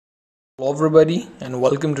Hello everybody and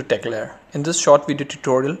welcome to TechLair. In this short video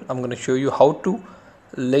tutorial, I'm going to show you how to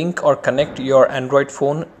link or connect your Android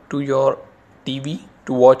phone to your TV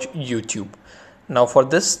to watch YouTube. Now for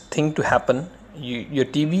this thing to happen, your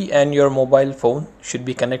TV and your mobile phone should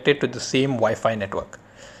be connected to the same Wi-Fi network.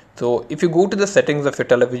 So if you go to the settings of your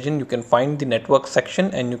television, you can find the network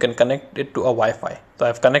section and you can connect it to a Wi-Fi. So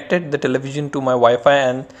I've connected the television to my Wi-Fi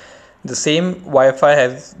and the same Wi-Fi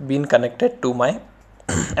has been connected to my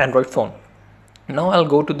Android phone. Now I'll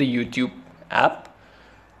go to the YouTube app.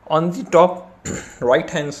 On the top right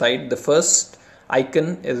hand side, the first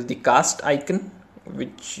icon is the cast icon,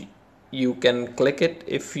 which you can click it.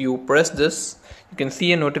 If you press this, you can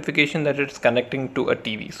see a notification that it's connecting to a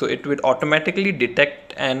TV. So it will automatically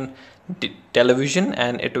detect an television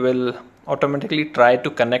and it will automatically try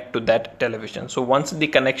to connect to that television. So once the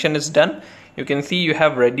connection is done, you can see you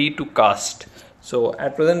have ready to cast. So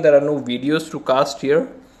at present there are no videos to cast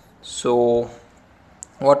here. So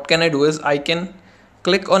what can I do is I can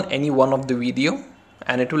click on any one of the video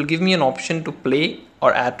and it will give me an option to play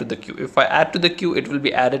or add to the queue. If I add to the queue, it will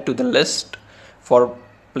be added to the list for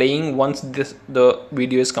playing once the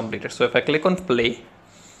video is completed. So if I click on play,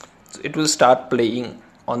 it will start playing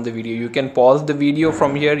on the video. You can pause the video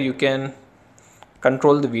from here, you can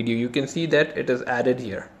control the video. You can see that it is added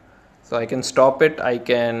here. So I can stop it, I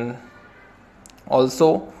can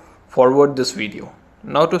also forward this video.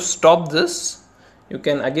 Now to stop this, you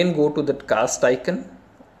can again go to that cast icon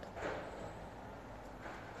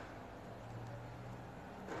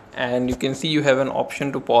and you can see you have an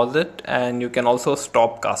option to pause it and you can also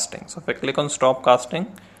stop casting. So if I click on stop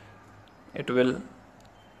casting, it will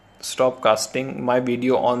stop casting my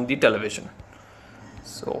video on the television.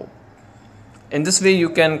 So in this way you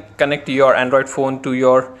can connect your Android phone to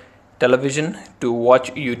your television to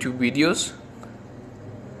watch YouTube videos.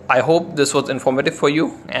 I hope this was informative for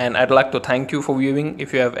you and I'd like to thank you for viewing.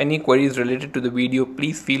 If you have any queries related to the video,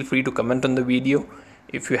 please feel free to comment on the video.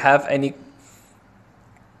 If you have any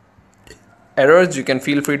errors, you can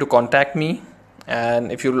feel free to contact me.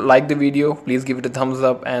 And if you like the video, please give it a thumbs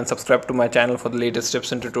up and subscribe to my channel for the latest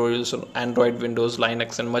tips and tutorials on Android, Windows,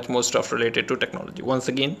 Linux and much more stuff related to technology. Once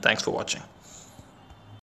again, thanks for watching.